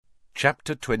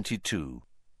Chapter 22.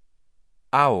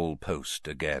 Owl Post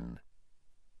again.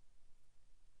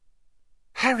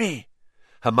 "Harry!"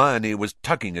 Hermione was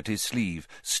tugging at his sleeve,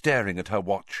 staring at her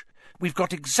watch. "We've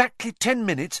got exactly 10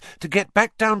 minutes to get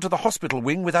back down to the hospital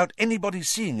wing without anybody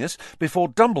seeing us before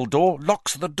Dumbledore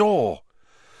locks the door."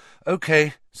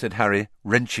 "OK," said Harry,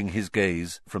 wrenching his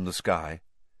gaze from the sky.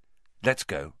 "Let's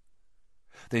go."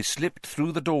 They slipped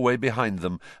through the doorway behind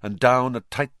them and down a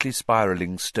tightly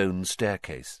spiralling stone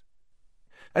staircase.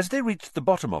 As they reached the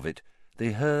bottom of it,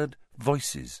 they heard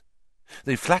voices.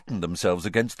 They flattened themselves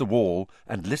against the wall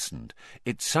and listened.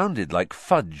 It sounded like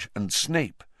Fudge and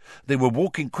Snape. They were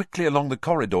walking quickly along the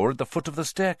corridor at the foot of the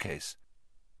staircase.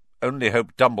 "Only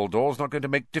hope Dumbledore's not going to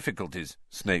make difficulties,"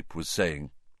 Snape was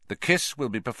saying. "The kiss will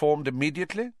be performed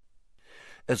immediately?"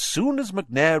 "As soon as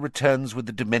McNair returns with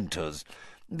the Dementors.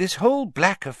 This whole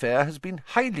Black affair has been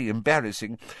highly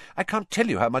embarrassing. I can't tell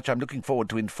you how much I'm looking forward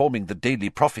to informing the Daily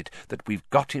Prophet that we've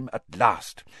got him at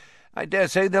last. I dare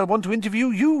say they'll want to interview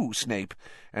you, Snape,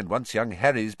 and once young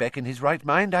Harry's back in his right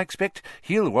mind, I expect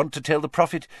he'll want to tell the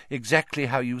Prophet exactly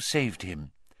how you saved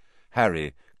him."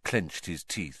 Harry clenched his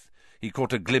teeth. He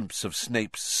caught a glimpse of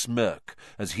Snape's smirk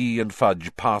as he and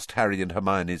Fudge passed Harry and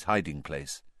Hermione's hiding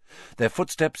place. Their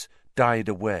footsteps died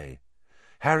away.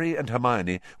 Harry and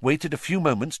Hermione waited a few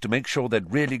moments to make sure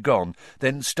they'd really gone,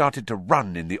 then started to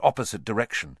run in the opposite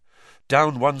direction.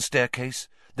 Down one staircase,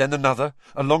 then another,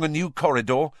 along a new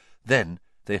corridor. Then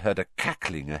they heard a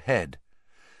cackling ahead.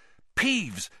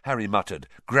 "Peeves!" Harry muttered,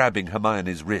 grabbing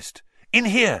Hermione's wrist. "In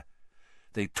here!"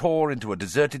 They tore into a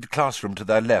deserted classroom to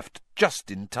their left, just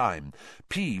in time.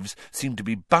 Peeves seemed to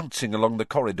be bouncing along the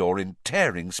corridor in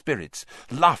tearing spirits,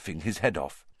 laughing his head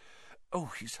off.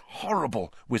 "Oh, he's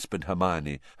horrible," whispered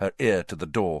Hermione, her ear to the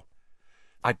door.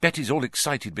 "I bet he's all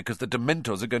excited because the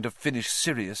Dementors are going to finish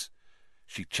Sirius."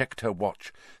 She checked her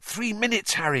watch. 3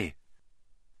 minutes, Harry!"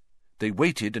 They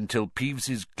waited until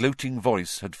Peeves's gloating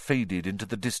voice had faded into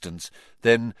the distance,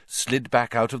 then slid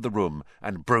back out of the room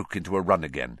and broke into a run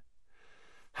again.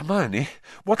 "Hermione,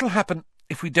 what'll happen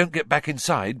if we don't get back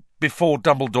inside before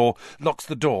Dumbledore locks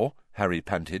the door?" Harry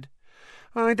panted.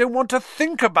 "I don't want to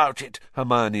think about it,"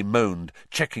 Hermione moaned,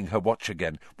 checking her watch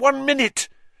again. 1 minute!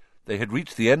 They had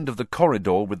reached the end of the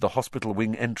corridor with the hospital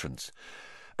wing entrance.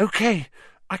 "OK,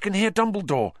 I can hear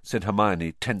Dumbledore," said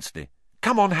Hermione tensely.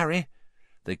 "Come on, Harry."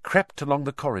 They crept along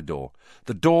the corridor.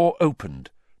 The door opened.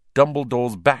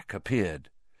 Dumbledore's back appeared.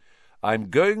 "I'm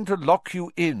going to lock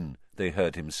you in," they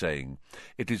heard him saying.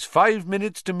 "It is 5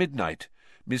 minutes to midnight.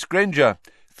 Miss Granger,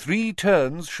 3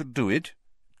 turns should do it.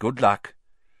 Good luck."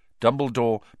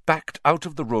 Dumbledore backed out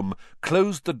of the room,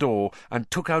 closed the door,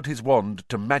 and took out his wand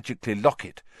to magically lock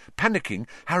it. Panicking,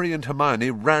 Harry and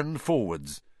Hermione ran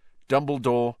forwards.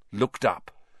 Dumbledore looked up,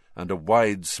 and a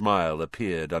wide smile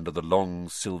appeared under the long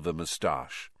silver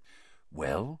moustache.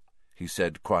 "Well?" he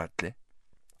said quietly.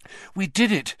 "We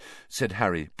did it," said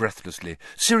Harry breathlessly.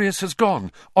 "Sirius has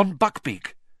gone, on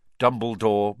Buckbeak."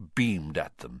 Dumbledore beamed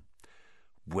at them.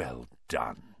 "Well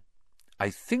done.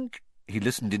 I think—" He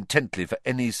listened intently for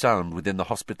any sound within the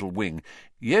hospital wing.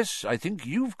 "Yes, I think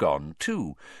you've gone,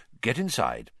 too. Get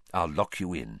inside. I'll lock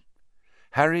you in."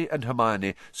 Harry and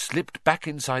Hermione slipped back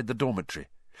inside the dormitory.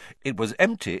 It was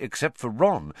empty except for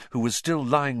Ron, who was still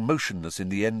lying motionless in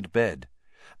the end bed.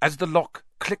 As the lock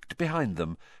clicked behind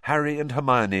them, Harry and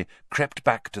Hermione crept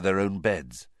back to their own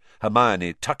beds,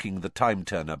 Hermione tucking the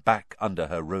time-turner back under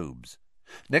her robes.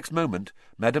 Next moment,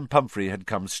 Madame Pomfrey had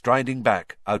come striding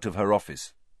back out of her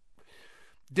office.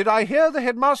 "Did I hear the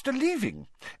headmaster leaving?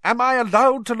 Am I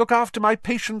allowed to look after my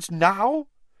patients now?"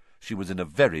 She was in a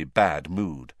very bad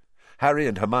mood. Harry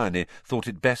and Hermione thought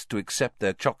it best to accept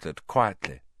their chocolate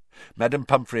quietly. Madame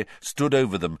Pomfrey stood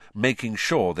over them, making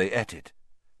sure they ate it.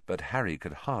 But Harry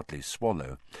could hardly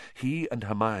swallow. He and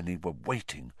Hermione were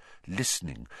waiting,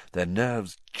 listening, their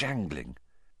nerves jangling.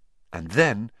 And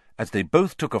then, as they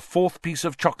both took a 4th piece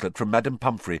of chocolate from Madame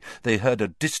Pomfrey, they heard a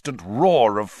distant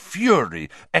roar of fury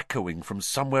echoing from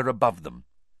somewhere above them.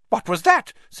 "What was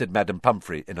that?" said Madame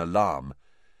Pomfrey in alarm.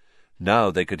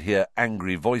 Now they could hear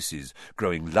angry voices,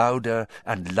 growing louder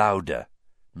and louder.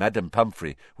 Madame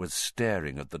Pomfrey was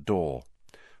staring at the door.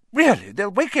 "Really,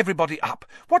 they'll wake everybody up.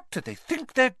 What do they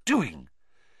think they're doing?"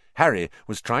 Harry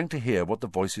was trying to hear what the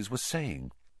voices were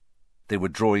saying. They were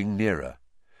drawing nearer.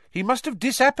 "He must have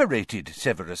disapparated,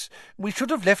 Severus. We should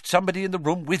have left somebody in the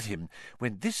room with him.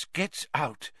 When this gets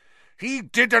out—" "He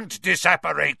didn't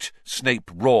disapparate," Snape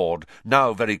roared,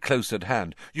 now very close at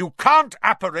hand. "You can't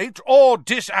apparate or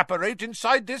disapparate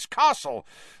inside this castle.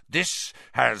 This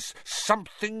has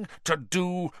something to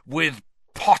do with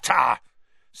Potter."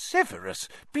 "Severus,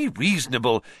 be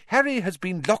reasonable. Harry has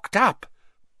been locked up."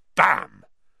 Bam!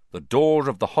 The door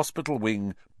of the hospital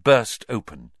wing burst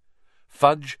open.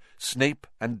 Fudge, Snape,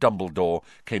 and Dumbledore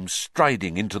came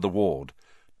striding into the ward.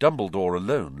 Dumbledore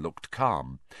alone looked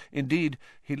calm. Indeed,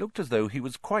 he looked as though he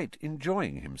was quite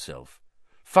enjoying himself.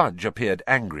 Fudge appeared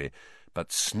angry,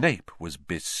 but Snape was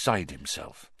beside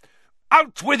himself.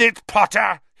 "Out with it,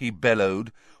 Potter!" he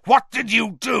bellowed. "What did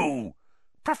you do?"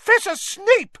 "Professor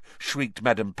Snape!" shrieked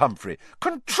Madame Pomfrey.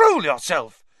 "Control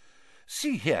yourself!"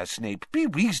 "See here, Snape, be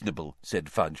reasonable," said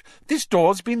Fudge. "This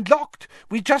door's been locked.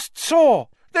 We just saw."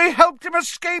 "They helped him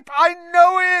escape, I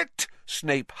know it!"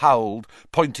 Snape howled,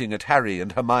 pointing at Harry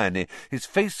and Hermione. His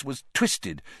face was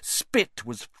twisted. Spit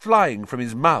was flying from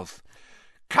his mouth.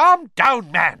 "Calm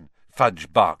down, man!"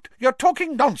 Fudge barked. "You're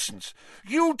talking nonsense."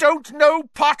 "You don't know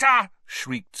Potter!"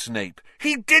 shrieked Snape.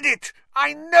 "He did it!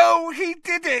 I know he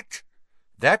did it!"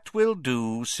 "That will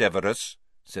do, Severus,"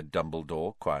 said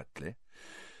Dumbledore quietly.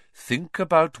 "Think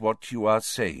about what you are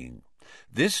saying.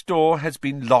 This door has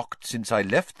been locked since I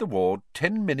left the ward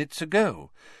 10 minutes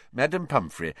ago. Madame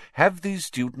Pomfrey, have these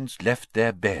students left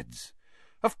their beds?"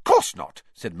 "Of course not,"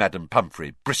 said Madame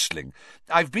Pomfrey, bristling.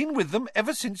 "I've been with them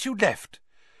ever since you left."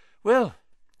 "Well,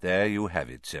 there you have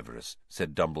it, Severus,"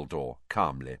 said Dumbledore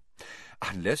calmly.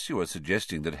 "Unless you are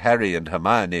suggesting that Harry and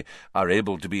Hermione are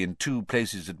able to be in 2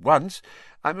 places at once,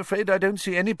 I'm afraid I don't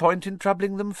see any point in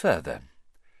troubling them further."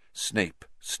 Snape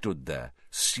stood there,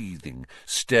 seething,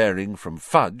 staring from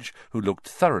Fudge, who looked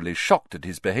thoroughly shocked at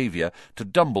his behaviour, to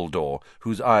Dumbledore,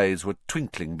 whose eyes were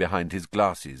twinkling behind his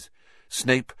glasses.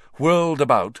 Snape whirled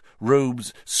about,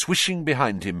 robes swishing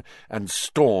behind him, and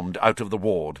stormed out of the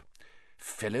ward.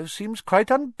 "Fellow seems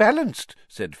quite unbalanced,"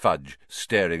 said Fudge,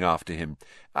 staring after him.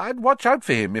 "I'd watch out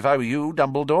for him if I were you,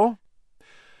 Dumbledore."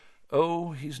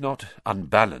 "Oh, he's not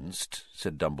unbalanced,"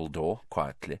 said Dumbledore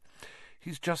quietly.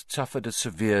 "He's just suffered a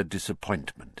severe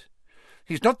disappointment."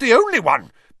 "He's not the only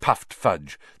one," puffed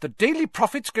Fudge. "The Daily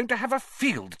Prophet's going to have a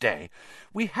field day.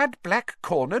 We had Black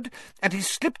cornered, and he's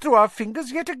slipped through our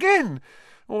fingers yet again.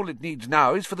 All it needs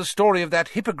now is for the story of that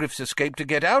Hippogriff's escape to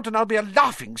get out, and I'll be a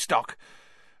laughing-stock.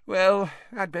 Well,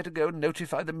 I'd better go and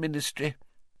notify the Ministry."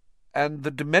 "And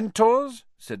the Dementors?"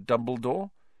 said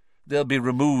Dumbledore. "They'll be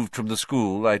removed from the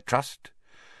school, I trust."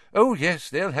 "Oh, yes,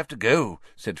 they'll have to go,"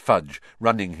 said Fudge,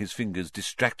 running his fingers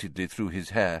distractedly through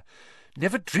his hair.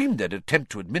 "Never dreamed they'd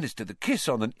attempt to administer the kiss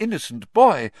on an innocent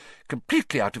boy.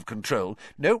 Completely out of control.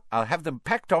 No, I'll have them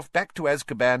packed off back to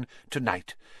Azkaban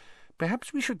tonight.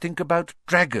 Perhaps we should think about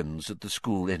dragons at the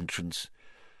school entrance."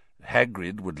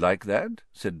 "Hagrid would like that,"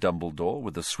 said Dumbledore,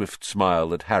 with a swift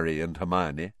smile at Harry and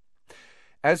Hermione.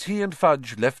 As he and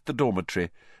Fudge left the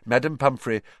dormitory, Madame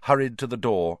Pomfrey hurried to the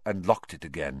door and locked it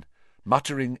again.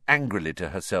 Muttering angrily to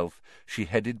herself, she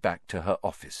headed back to her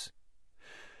office.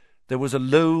 There was a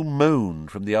low moan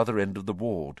from the other end of the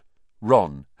ward.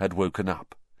 Ron had woken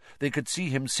up. They could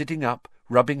see him sitting up,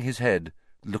 rubbing his head,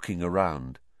 looking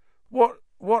around.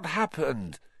 What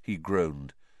happened?" he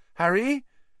groaned. "Harry?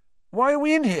 Why are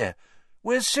we in here?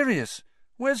 Where's Sirius?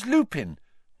 Where's Lupin?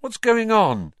 What's going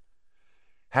on?"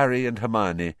 Harry and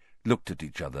Hermione looked at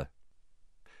each other.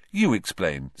 "You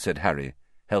explain," said Harry,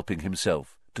 helping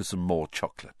himself to some more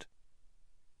chocolate.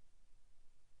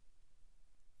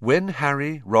 When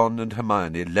Harry, Ron, and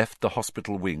Hermione left the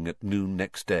hospital wing at noon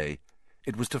next day,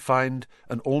 it was to find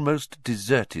an almost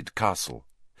deserted castle.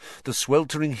 The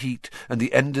sweltering heat and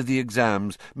the end of the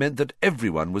exams meant that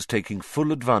everyone was taking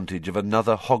full advantage of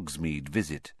another Hogsmeade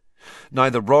visit.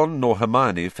 Neither Ron nor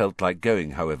Hermione felt like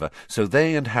going, however, so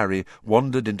they and Harry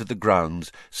wandered into the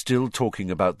grounds, still talking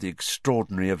about the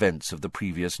extraordinary events of the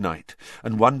previous night,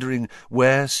 and wondering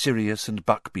where Sirius and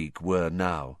Buckbeak were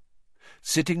now.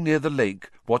 Sitting near the lake,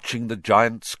 watching the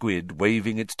giant squid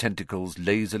waving its tentacles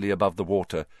lazily above the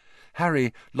water,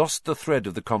 Harry lost the thread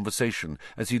of the conversation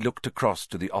as he looked across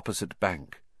to the opposite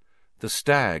bank. The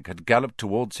stag had galloped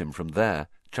towards him from there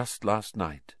just last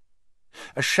night.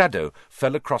 A shadow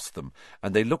fell across them,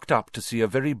 and they looked up to see a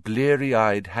very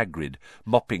bleary-eyed Hagrid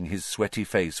mopping his sweaty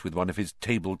face with one of his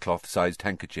tablecloth-sized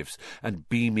handkerchiefs and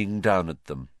beaming down at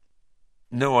them.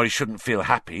 "No, I shouldn't feel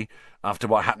happy after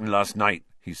what happened last night,"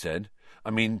 he said. "I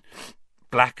mean,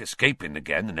 Black escaping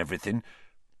again and everything.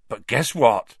 But guess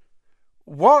what?"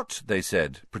 "What?" they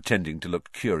said, pretending to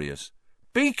look curious.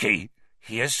 "Beaky!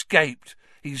 He escaped.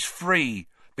 He's free.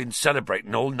 Been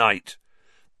celebrating all night."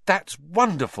 "That's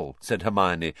wonderful," said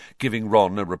Hermione, giving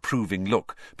Ron a reproving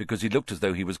look, because he looked as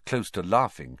though he was close to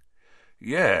laughing.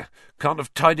 "Yeah, can't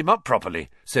have tied him up properly,"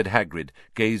 said Hagrid,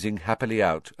 gazing happily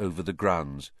out over the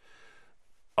grounds.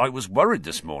 "I was worried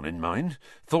this morning, mind.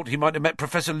 Thought he might have met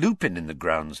Professor Lupin in the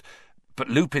grounds. But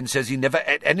Lupin says he never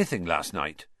ate anything last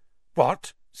night."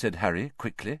 "What?" said Harry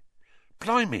quickly.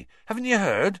 Blimey, haven't you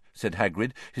heard? Said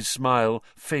Hagrid, his smile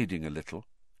fading a little.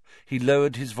 He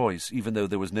lowered his voice, even though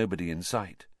there was nobody in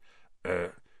sight.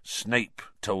 Snape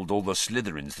told all the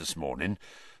Slytherins this morning.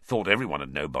 Thought everyone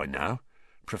would know by now.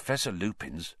 Professor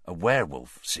Lupin's a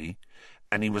werewolf, see?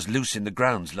 And he was loose in the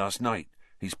grounds last night.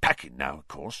 He's packing now, of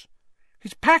course.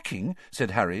 He's packing?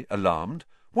 Said Harry, alarmed.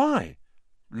 Why?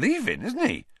 Leaving, isn't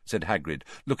he? Said Hagrid,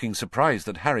 looking surprised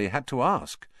that Harry had to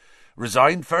ask.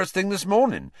 Resigned first thing this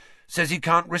morning. Says he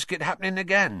can't risk it happening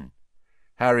again.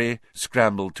 Harry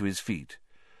scrambled to his feet.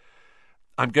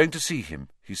 I'm going to see him,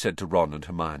 he said to Ron and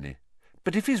Hermione.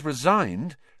 But if he's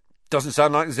resigned, doesn't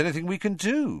sound like there's anything we can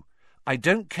do. I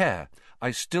don't care.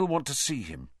 I still want to see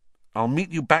him. I'll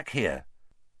meet you back here.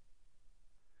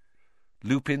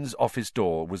 Lupin's office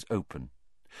door was open.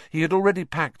 He had already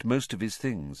packed most of his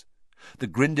things. The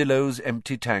Grindylows'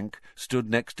 empty tank stood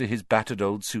next to his battered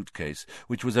old suitcase,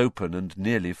 which was open and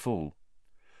nearly full.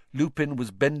 Lupin was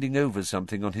bending over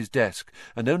something on his desk,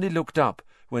 and only looked up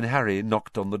when Harry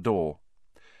knocked on the door.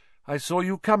 I saw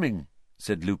you coming,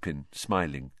 said Lupin,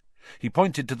 smiling. He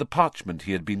pointed to the parchment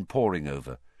he had been poring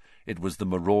over. It was the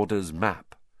Marauders'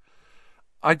 map.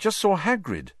 I just saw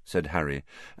Hagrid, said Harry,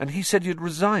 and he said you'd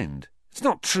resigned. It's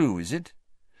not true, is it?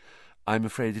 I'm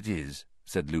afraid it is,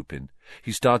 said Lupin.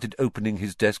 He started opening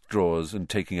his desk drawers and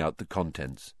taking out the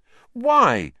contents.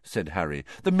 Why? Said Harry.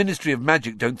 The Ministry of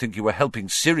Magic don't think you were helping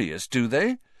Sirius, do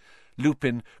they?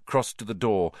 Lupin crossed to the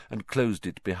door and closed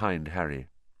it behind Harry.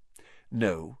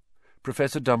 No.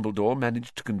 Professor Dumbledore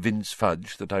managed to convince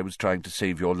Fudge that I was trying to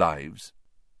save your lives.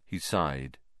 He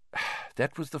sighed.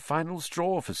 That was the final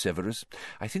straw for Severus.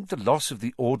 I think the loss of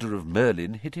the Order of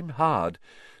Merlin hit him hard,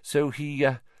 so he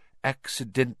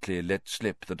accidentally let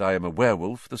slip that I am a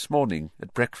werewolf this morning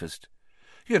at breakfast.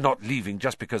 You're not leaving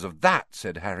just because of that,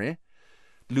 said Harry.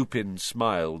 Lupin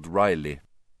smiled wryly.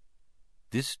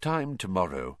 This time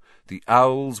tomorrow the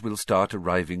owls will start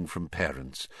arriving from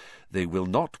parents. They will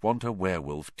not want a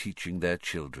werewolf teaching their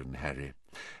children, Harry.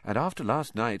 And after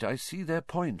last night I see their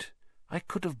point. I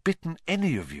could have bitten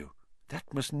any of you.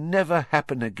 That must never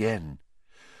happen again.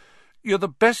 You're the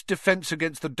best defence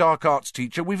against the dark arts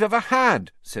teacher we've ever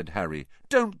had, said Harry.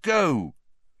 Don't go.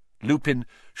 Lupin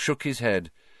shook his head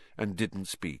and didn't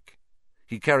speak.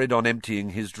 He carried on emptying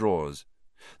his drawers.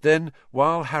 Then,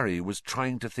 while Harry was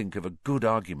trying to think of a good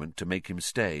argument to make him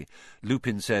stay,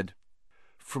 Lupin said,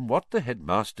 From what the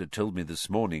headmaster told me this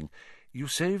morning, you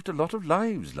saved a lot of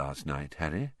lives last night,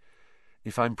 Harry.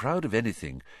 If I'm proud of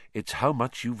anything, it's how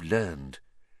much you've learned.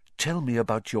 Tell me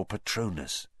about your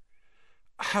Patronus.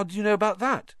 How do you know about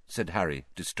that? Said Harry,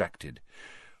 distracted.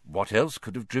 What else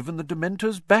could have driven the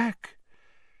Dementors back?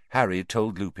 Harry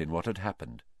told Lupin what had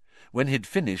happened. When he'd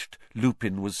finished,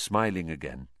 Lupin was smiling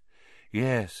again.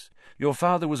 Yes, your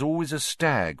father was always a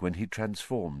stag when he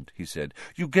transformed, he said.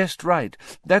 You guessed right.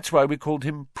 That's why we called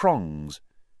him Prongs.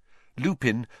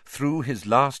 Lupin threw his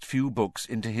last few books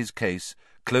into his case,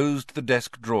 closed the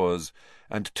desk drawers,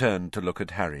 and turned to look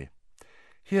at Harry.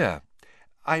 Here,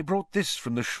 I brought this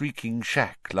from the Shrieking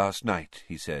Shack last night,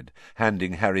 he said,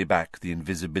 handing Harry back the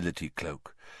invisibility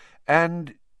cloak.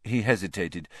 And he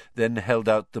hesitated, then held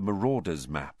out the Marauders'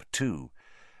 map, too.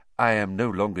 I am no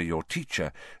longer your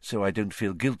teacher, so I don't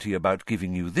feel guilty about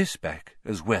giving you this back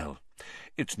as well.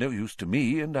 It's no use to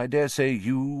me, and I dare say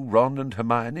you, Ron, and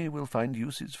Hermione will find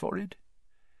uses for it.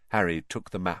 Harry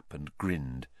took the map and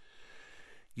grinned.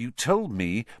 You told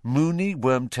me Moony,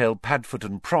 Wormtail, Padfoot,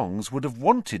 and Prongs would have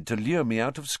wanted to lure me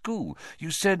out of school.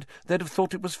 You said they'd have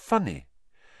thought it was funny.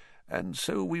 And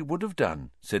so we would have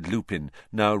done, said Lupin,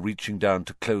 now reaching down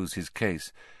to close his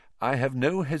case. I have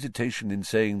no hesitation in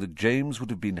saying that James would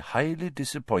have been highly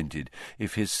disappointed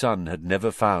if his son had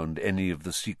never found any of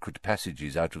the secret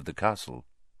passages out of the castle.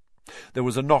 There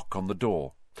was a knock on the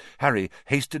door. Harry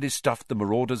hastily stuffed the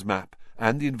Marauder's map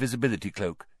and the invisibility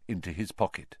cloak into his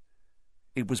pocket.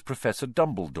 It was Professor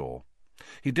Dumbledore.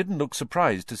 He didn't look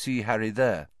surprised to see Harry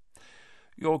there.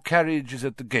 "Your carriage is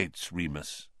at the gates,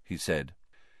 Remus," he said.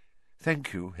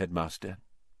 "Thank you, Headmaster."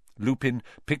 Lupin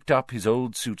picked up his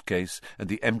old suitcase and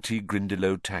the empty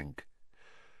Grindylow tank.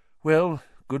 "Well,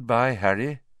 good-bye,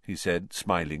 Harry," he said,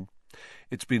 smiling.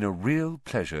 "It's been a real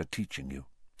pleasure teaching you.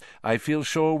 I feel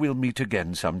sure we'll meet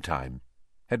again some time.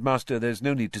 Headmaster, there's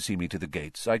no need to see me to the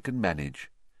gates. I can manage."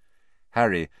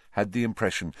 Harry had the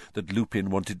impression that Lupin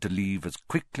wanted to leave as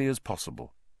quickly as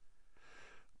possible.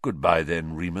 "Good-bye,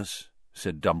 then, Remus,"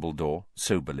 said Dumbledore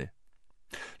soberly.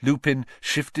 Lupin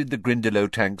shifted the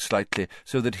Grindylow tank slightly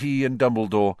so that he and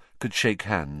Dumbledore could shake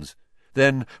hands.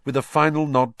 Then, with a final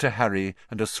nod to Harry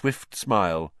and a swift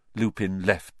smile, Lupin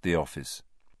left the office.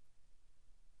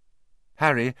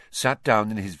 Harry sat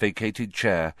down in his vacated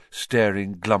chair,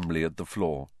 staring glumly at the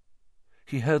floor.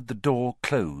 He heard the door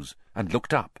close and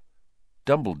looked up.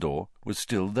 Dumbledore was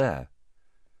still there.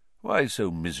 "Why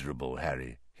so miserable,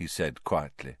 Harry?" he said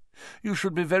quietly. "You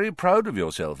should be very proud of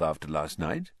yourself after last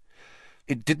night."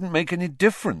 "It didn't make any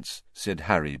difference," said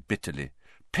Harry bitterly.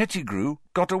 "Pettigrew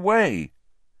got away."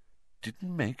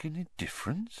 "Didn't make any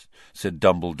difference?" said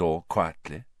Dumbledore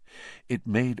quietly. "It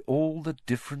made all the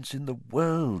difference in the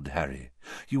world, Harry.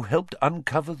 You helped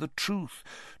uncover the truth.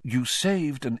 You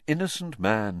saved an innocent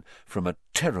man from a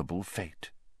terrible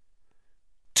fate."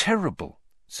 Terrible!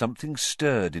 Something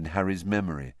stirred in Harry's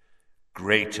memory.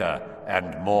 "Greater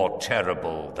and more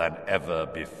terrible than ever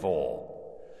before."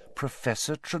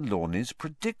 Professor Trelawney's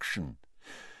prediction.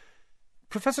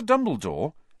 "Professor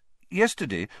Dumbledore,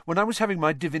 yesterday, when I was having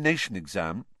my divination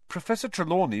exam, Professor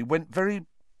Trelawney went very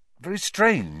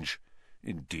strange."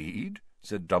 "Indeed?"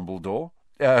 said Dumbledore.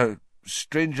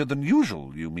 Stranger than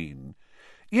usual, you mean?"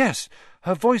 "Yes.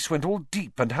 Her voice went all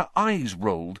deep, and her eyes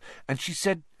rolled, and she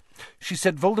said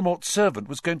Voldemort's servant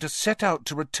was going to set out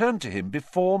to return to him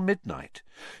before midnight.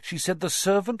 She said the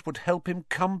servant would help him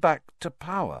come back to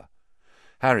power."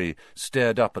 Harry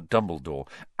stared up at Dumbledore.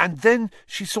 "And then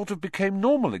she sort of became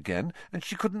normal again, and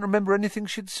she couldn't remember anything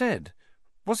she'd said.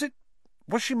 Was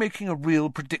she making a real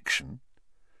prediction?"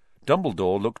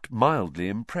 Dumbledore looked mildly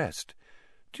impressed.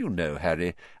 "Do you know,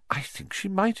 Harry, I think she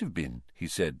might have been," he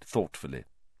said thoughtfully.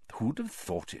 "Who'd have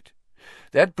thought it?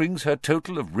 That brings her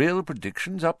total of real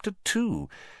predictions up to 2.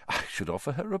 I should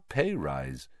offer her a pay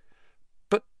rise."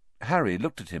 But Harry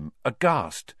looked at him,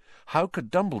 aghast. How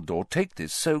could Dumbledore take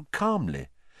this so calmly?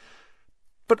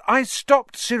 "But I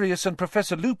stopped Sirius and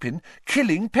Professor Lupin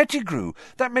killing Pettigrew.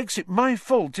 That makes it my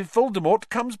fault if Voldemort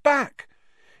comes back."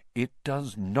 "It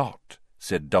does not,"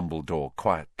 said Dumbledore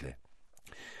quietly.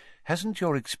 "Hasn't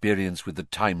your experience with the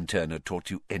Time-Turner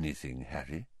taught you anything,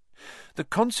 Harry? The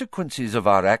consequences of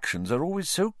our actions are always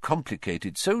so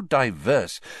complicated, so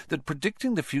diverse, that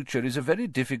predicting the future is a very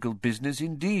difficult business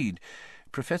indeed.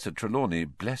 Professor Trelawney,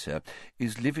 bless her,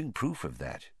 is living proof of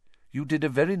that. You did a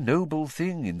very noble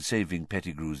thing in saving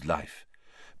Pettigrew's life.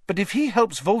 But if he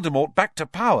helps Voldemort back to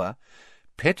power,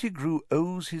 Pettigrew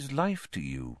owes his life to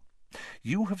you.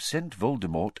 You have sent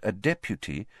Voldemort a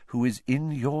deputy who is in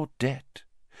your debt.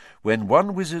 When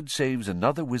one wizard saves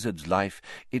another wizard's life,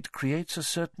 it creates a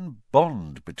certain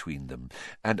bond between them,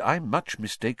 and I'm much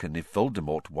mistaken if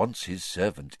Voldemort wants his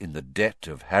servant in the debt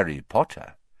of Harry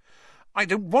Potter." "I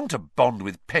don't want a bond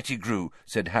with Pettigrew,"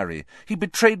 said Harry. "He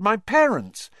betrayed my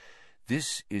parents."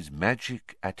 "This is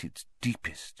magic at its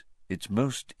deepest, its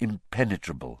most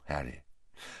impenetrable, Harry.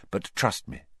 But trust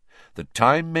me, the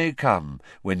time may come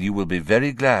when you will be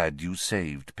very glad you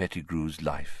saved Pettigrew's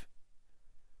life."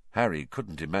 Harry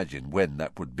couldn't imagine when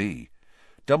that would be.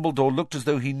 Dumbledore looked as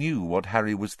though he knew what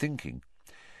Harry was thinking.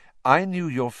 "I knew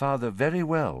your father very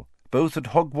well, both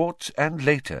at Hogwarts and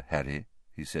later, Harry,"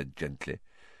 he said gently.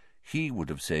 "He would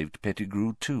have saved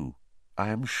Pettigrew too. I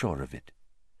am sure of it."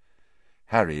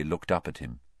 Harry looked up at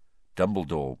him.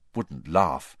 Dumbledore wouldn't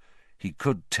laugh. He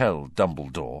could tell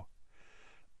Dumbledore.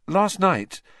 "Last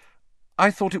night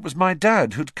I thought it was my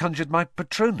dad who'd conjured my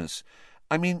Patronus.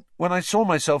 I mean, when I saw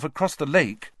myself across the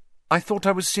lake, I thought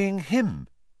I was seeing him."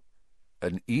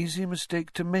 "An easy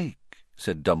mistake to make,"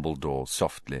 said Dumbledore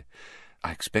softly.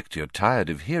 "I expect you're tired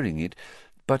of hearing it,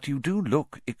 but you do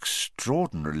look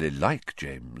extraordinarily like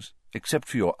James. Except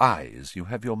for your eyes. You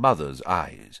have your mother's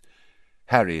eyes."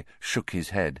 Harry shook his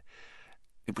head.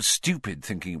 "It was stupid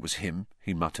thinking it was him,"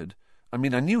 he muttered. "I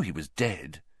mean, I knew he was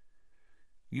dead."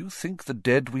 "You think the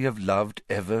dead we have loved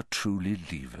ever truly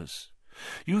leave us?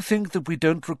 You think that we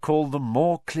don't recall them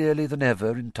more clearly than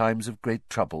ever in times of great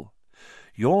trouble?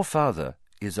 Your father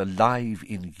is alive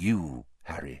in you,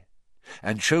 Harry,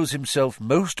 and shows himself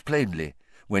most plainly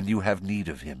when you have need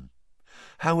of him.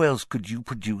 How else could you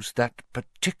produce that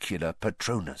particular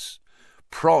Patronus?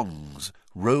 Prongs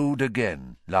rode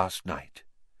again last night."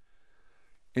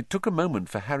 It took a moment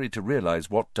for Harry to realize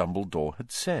what Dumbledore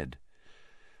had said.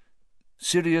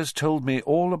 "Sirius told me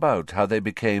all about how they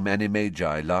became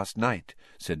Animagi last night,"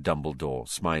 said Dumbledore,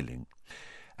 smiling.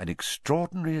 "An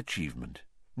extraordinary achievement,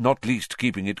 not least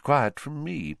keeping it quiet from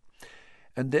me.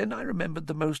 And then I remembered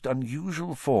the most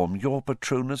unusual form your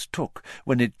Patronus took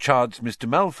when it charged Mr.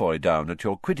 Malfoy down at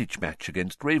your Quidditch match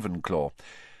against Ravenclaw.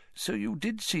 So you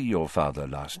did see your father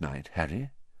last night, Harry.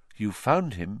 You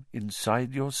found him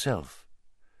inside yourself."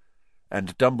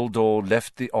 And Dumbledore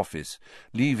left the office,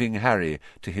 leaving Harry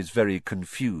to his very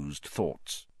confused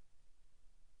thoughts.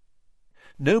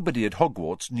 Nobody at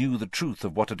Hogwarts knew the truth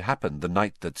of what had happened the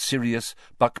night that Sirius,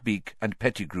 Buckbeak, and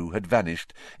Pettigrew had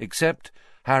vanished, except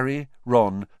Harry,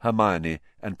 Ron, Hermione,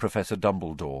 and Professor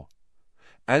Dumbledore.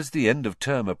 As the end of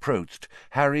term approached,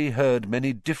 Harry heard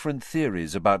many different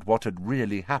theories about what had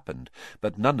really happened,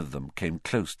 but none of them came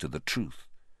close to the truth.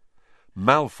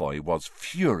 Malfoy was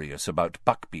furious about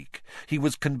Buckbeak. He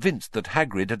was convinced that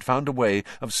Hagrid had found a way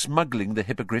of smuggling the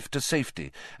Hippogriff to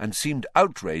safety, and seemed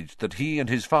outraged that he and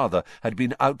his father had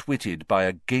been outwitted by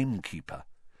a gamekeeper.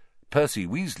 Percy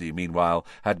Weasley, meanwhile,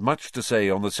 had much to say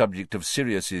on the subject of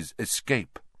Sirius's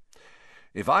escape.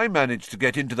 "If I manage to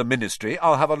get into the Ministry,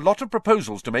 I'll have a lot of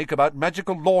proposals to make about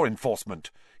magical law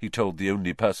enforcement," he told the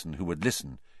only person who would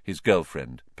listen, his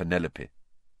girlfriend, Penelope.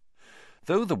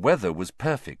 Though the weather was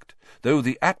perfect, though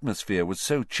the atmosphere was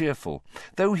so cheerful,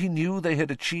 though he knew they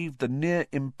had achieved the near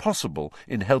impossible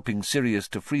in helping Sirius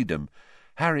to freedom,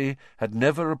 Harry had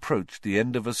never approached the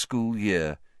end of a school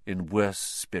year in worse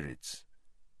spirits.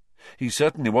 He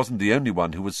certainly wasn't the only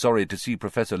one who was sorry to see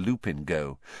Professor Lupin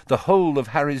go. The whole of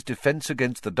Harry's Defence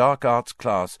Against the Dark Arts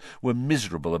class were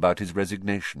miserable about his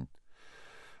resignation.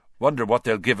 "Wonder what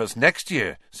they'll give us next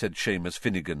year," said Seamus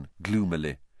Finnegan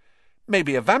gloomily.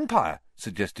 "Maybe a vampire,"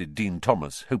 suggested Dean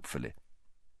Thomas hopefully.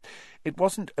 It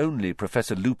wasn't only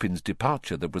Professor Lupin's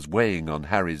departure that was weighing on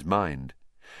Harry's mind.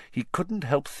 He couldn't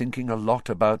help thinking a lot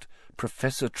about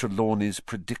Professor Trelawney's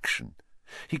prediction.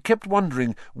 He kept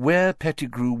wondering where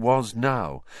Pettigrew was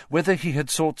now, whether he had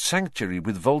sought sanctuary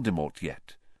with Voldemort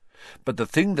yet. But the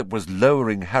thing that was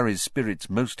lowering Harry's spirits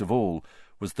most of all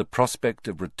was the prospect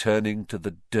of returning to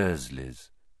the Dursleys.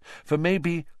 For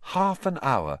maybe half an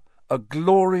hour, a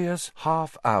glorious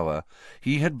half-hour,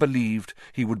 he had believed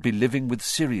he would be living with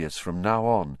Sirius from now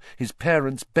on, his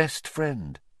parents' best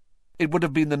friend. It would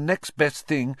have been the next best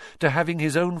thing to having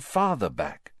his own father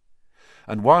back.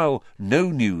 And while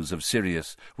no news of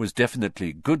Sirius was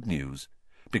definitely good news,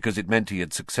 because it meant he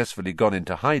had successfully gone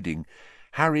into hiding,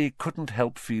 Harry couldn't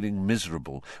help feeling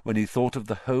miserable when he thought of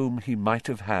the home he might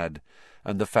have had,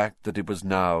 and the fact that it was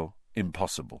now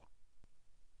impossible.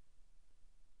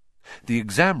 The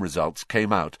exam results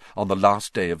came out on the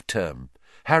last day of term.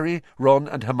 Harry, Ron,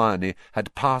 and Hermione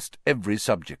had passed every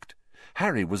subject.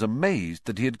 Harry was amazed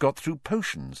that he had got through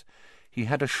potions. He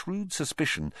had a shrewd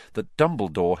suspicion that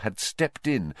Dumbledore had stepped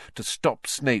in to stop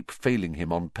Snape failing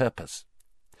him on purpose.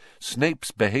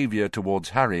 Snape's behaviour towards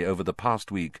Harry over the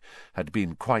past week had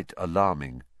been quite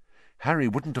alarming. Harry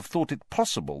wouldn't have thought it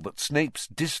possible that Snape's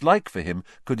dislike for him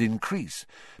could increase,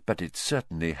 but it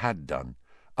certainly had done.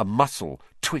 A muscle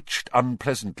twitched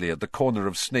unpleasantly at the corner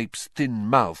of Snape's thin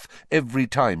mouth every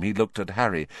time he looked at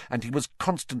Harry, and he was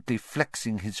constantly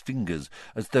flexing his fingers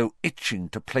as though itching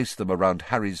to place them around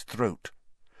Harry's throat.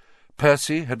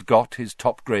 Percy had got his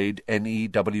top-grade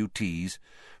NEWTs.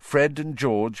 Fred and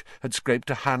George had scraped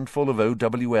a handful of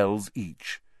OWLs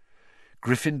each.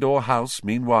 Gryffindor House,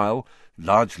 meanwhile,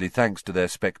 largely thanks to their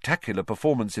spectacular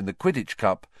performance in the Quidditch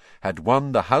Cup, had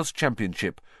won the House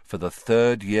Championship for the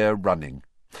 3rd year running.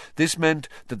 This meant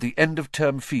that the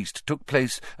end-of-term feast took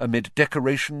place amid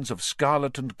decorations of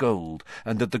scarlet and gold,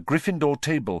 and that the Gryffindor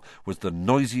table was the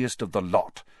noisiest of the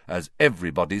lot, as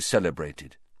everybody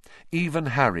celebrated. Even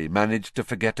Harry managed to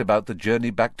forget about the journey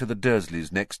back to the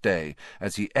Dursleys next day,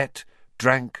 as he ate,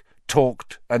 drank,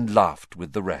 talked, and laughed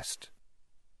with the rest.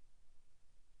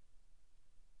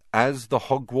 As the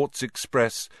Hogwarts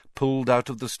Express pulled out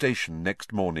of the station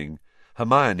next morning,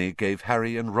 Hermione gave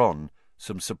Harry and Ron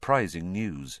some surprising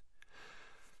news.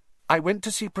 "I went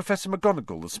to see Professor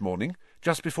McGonagall this morning,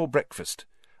 just before breakfast.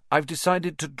 I've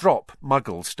decided to drop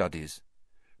Muggle studies."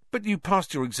 "But you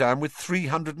passed your exam with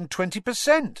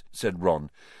 320%, said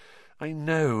Ron. "I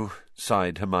know,"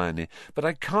 sighed Hermione, "but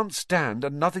I can't stand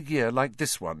another year like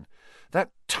this one.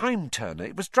 That time-turner,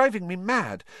 it was driving me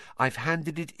mad. I've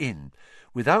handed it in.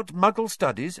 Without Muggle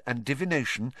studies and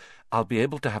divination, I'll be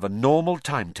able to have a normal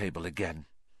timetable again."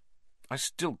 "I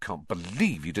still can't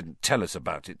believe you didn't tell us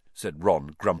about it," said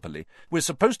Ron grumpily. "We're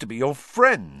supposed to be your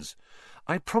friends."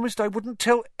 "I promised I wouldn't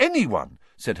tell anyone,"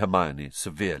 said Hermione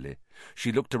severely.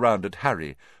 She looked around at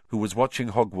Harry, who was watching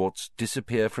Hogwarts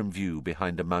disappear from view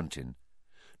behind a mountain.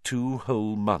 2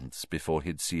 whole months before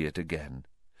he'd see it again.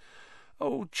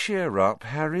 "Oh, cheer up,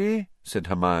 Harry," said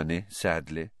Hermione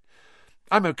sadly.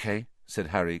 "I'm okay," said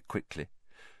Harry quickly.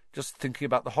 "Just thinking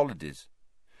about the holidays."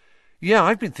 "Yeah,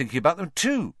 I've been thinking about them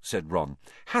too," said Ron.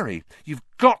 "Harry, you've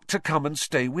got to come and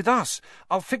stay with us.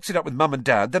 I'll fix it up with Mum and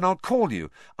Dad, then I'll call you.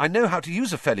 I know how to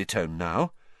use a Feliton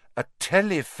now." "A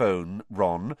telephone,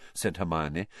 Ron," said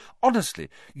Hermione. "Honestly,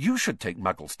 you should take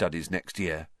Muggle studies next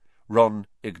year." Ron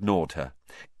ignored her.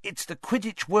 "It's the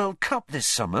Quidditch World Cup this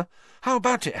summer. How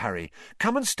about it, Harry?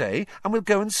 Come and stay, and we'll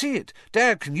go and see it.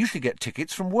 Dad can usually get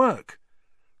tickets from work."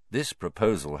 This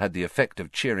proposal had the effect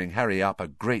of cheering Harry up a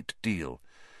great deal.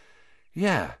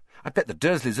 "Yeah, I bet the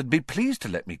Dursleys would be pleased to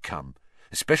let me come,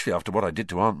 especially after what I did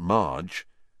to Aunt Marge."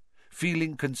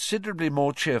 Feeling considerably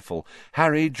more cheerful,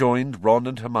 Harry joined Ron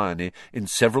and Hermione in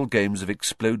several games of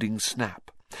exploding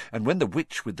snap, and when the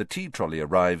witch with the tea trolley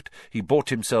arrived, he bought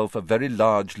himself a very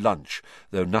large lunch,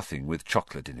 though nothing with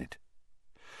chocolate in it.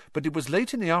 But it was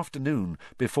late in the afternoon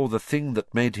before the thing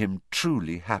that made him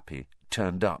truly happy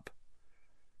turned up.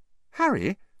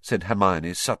 "Harry," said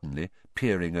Hermione suddenly,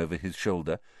 peering over his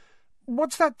shoulder,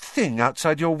 "what's that thing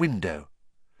outside your window?"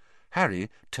 Harry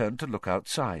turned to look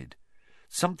outside.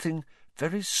 Something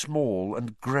very small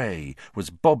and grey was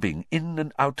bobbing in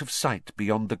and out of sight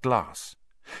beyond the glass.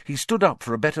 He stood up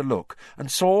for a better look,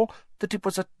 and saw that it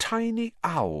was a tiny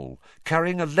owl,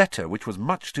 carrying a letter which was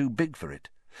much too big for it.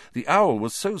 The owl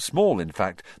was so small, in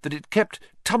fact, that it kept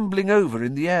tumbling over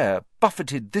in the air,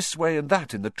 buffeted this way and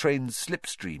that in the train's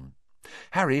slipstream.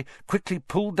 Harry quickly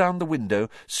pulled down the window,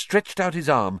 stretched out his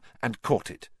arm, and caught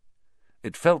it.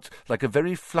 It felt like a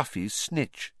very fluffy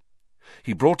snitch.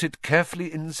 He brought it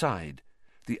carefully inside.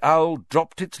 The owl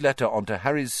dropped its letter onto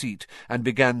Harry's seat and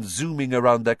began zooming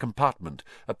around their compartment,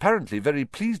 apparently very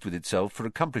pleased with itself for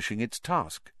accomplishing its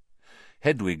task.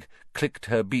 Hedwig clicked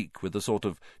her beak with a sort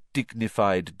of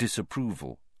dignified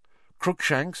disapproval.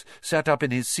 Crookshanks sat up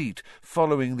in his seat,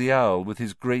 following the owl with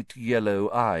his great yellow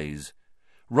eyes.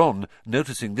 Ron,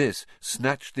 noticing this,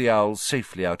 snatched the owl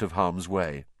safely out of harm's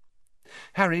way.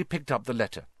 Harry picked up the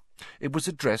letter. It was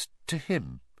addressed to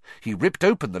him. He ripped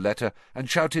open the letter and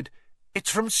shouted,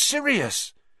 "It's from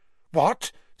Sirius!"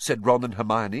 "What?" said Ron and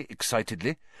Hermione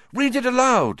excitedly. "Read it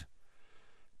aloud!"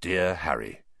 "Dear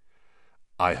Harry,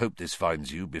 I hope this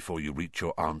finds you before you reach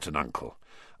your aunt and uncle.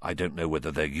 I don't know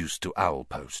whether they're used to owl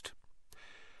post.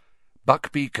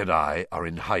 Buckbeak and I are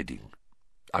in hiding.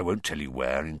 I won't tell you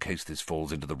where, in case this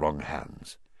falls into the wrong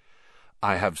hands.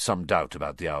 I have some doubt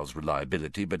about the owl's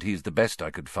reliability, but he's the best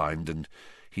I could find, and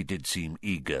he did seem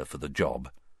eager for the job.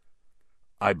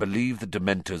 I believe the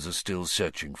Dementors are still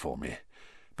searching for me,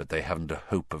 but they haven't a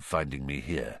hope of finding me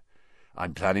here.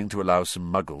 I'm planning to allow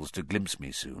some Muggles to glimpse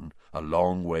me soon, a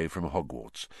long way from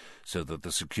Hogwarts, so that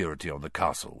the security on the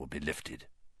castle will be lifted.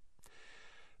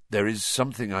 There is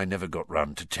something I never got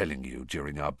round to telling you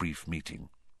during our brief meeting.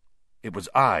 It was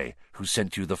I who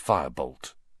sent you the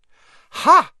firebolt."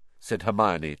 "Ha!" said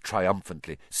Hermione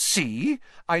triumphantly. "See?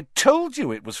 I told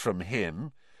you it was from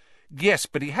him." "Yes,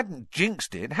 but he hadn't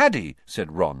jinxed it, had he?"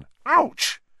 said Ron.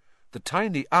 "Ouch!" The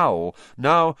tiny owl,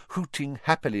 now hooting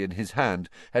happily in his hand,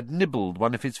 had nibbled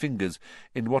one of his fingers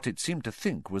in what it seemed to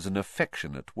think was an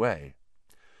affectionate way.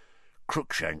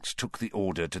 "Crookshanks took the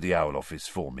order to the Owl Office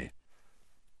for me.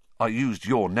 I used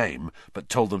your name, but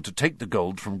told them to take the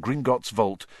gold from Gringotts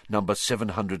Vault, number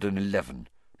 711,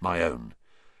 my own.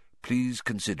 Please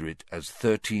consider it as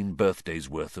 13 birthdays'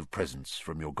 worth of presents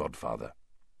from your godfather.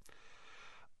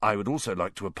 I would also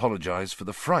like to apologize for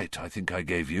the fright I think I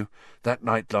gave you that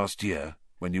night last year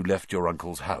when you left your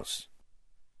uncle's house.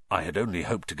 I had only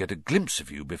hoped to get a glimpse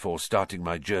of you before starting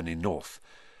my journey north,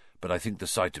 but I think the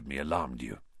sight of me alarmed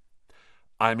you.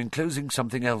 I am enclosing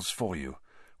something else for you,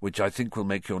 which I think will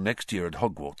make your next year at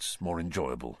Hogwarts more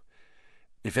enjoyable.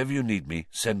 If ever you need me,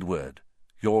 send word.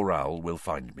 Your owl will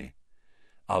find me.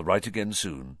 I'll write again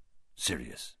soon.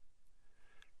 Sirius."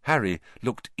 Harry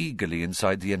looked eagerly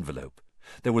inside the envelope.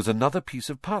 There was another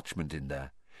piece of parchment in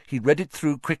there. He read it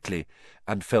through quickly,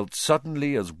 and felt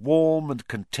suddenly as warm and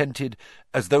contented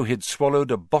as though he had swallowed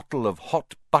a bottle of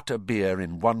hot butter beer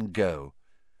in one go.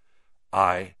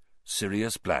 I,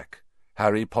 Sirius Black,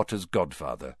 Harry Potter's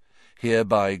godfather,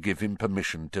 hereby give him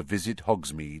permission to visit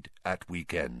Hogsmeade at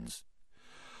weekends.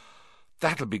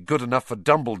 "That'll be good enough for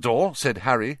Dumbledore," said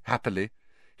Harry happily.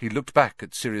 He looked back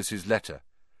at Sirius's letter.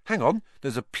 "Hang on,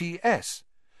 there's a P.S.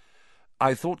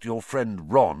 I thought your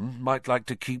friend Ron might like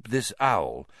to keep this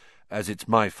owl, as it's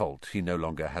my fault he no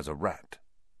longer has a rat."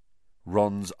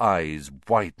 Ron's eyes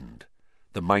widened.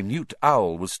 The minute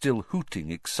owl was still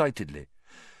hooting excitedly.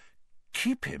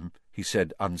 "Keep him?" he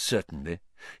said uncertainly.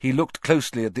 He looked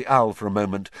closely at the owl for a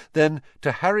moment. Then,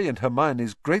 to Harry and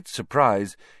Hermione's great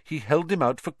surprise, he held him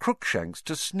out for Crookshanks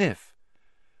to sniff.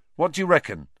 "What do you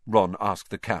reckon?" Ron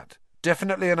asked the cat.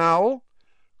 "Definitely an owl?"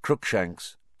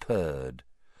 Crookshanks purred.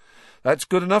 "That's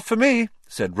good enough for me,"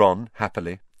 said Ron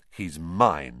happily. "He's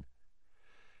mine."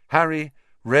 Harry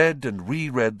read and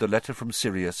reread the letter from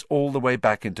Sirius all the way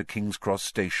back into King's Cross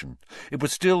Station. It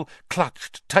was still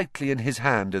clutched tightly in his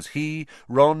hand as he,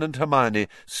 Ron and Hermione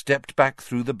stepped back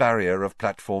through the barrier of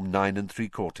platform 9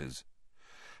 3/4.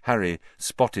 Harry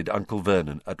spotted Uncle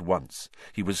Vernon at once.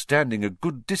 He was standing a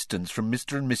good distance from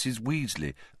Mr. and Mrs.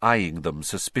 Weasley, eyeing them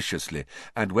suspiciously,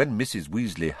 and when Mrs.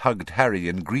 Weasley hugged Harry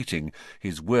in greeting,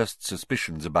 his worst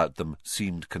suspicions about them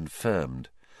seemed confirmed.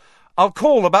 "I'll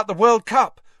call about the World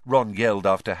Cup!" Ron yelled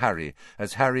after Harry,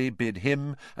 as Harry bid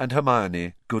him and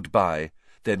Hermione good-bye,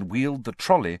 then wheeled the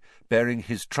trolley, bearing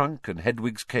his trunk and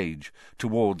Hedwig's cage,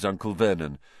 towards Uncle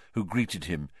Vernon, who greeted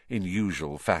him in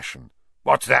usual fashion.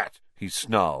 "What's that?" he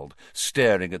snarled,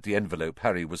 staring at the envelope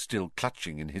Harry was still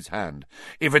clutching in his hand.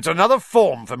 "If it's another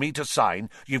form for me to sign,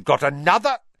 you've got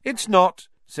another—" "It's not,"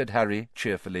 said Harry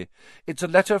cheerfully. "It's a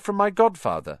letter from my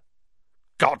godfather."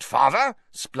 "Godfather?"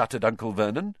 spluttered Uncle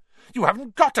Vernon. "You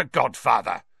haven't got a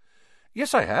godfather."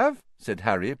 "Yes, I have," said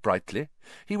Harry brightly.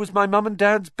 "He was my mum and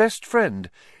Dad's best friend.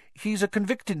 He's a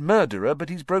convicted murderer, but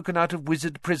he's broken out of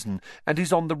wizard prison, and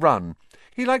he's on the run.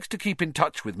 He likes to keep in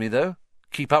touch with me, though.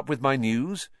 Keep up with my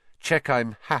news. Check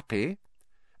I'm happy."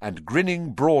 And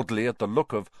grinning broadly at the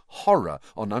look of horror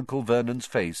on Uncle Vernon's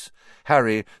face,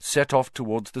 Harry set off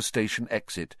towards the station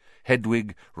exit,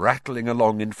 Hedwig rattling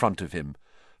along in front of him,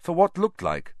 for what looked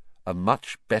like a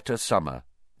much better summer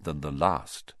than the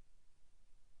last.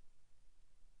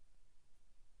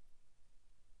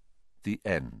 The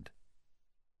End.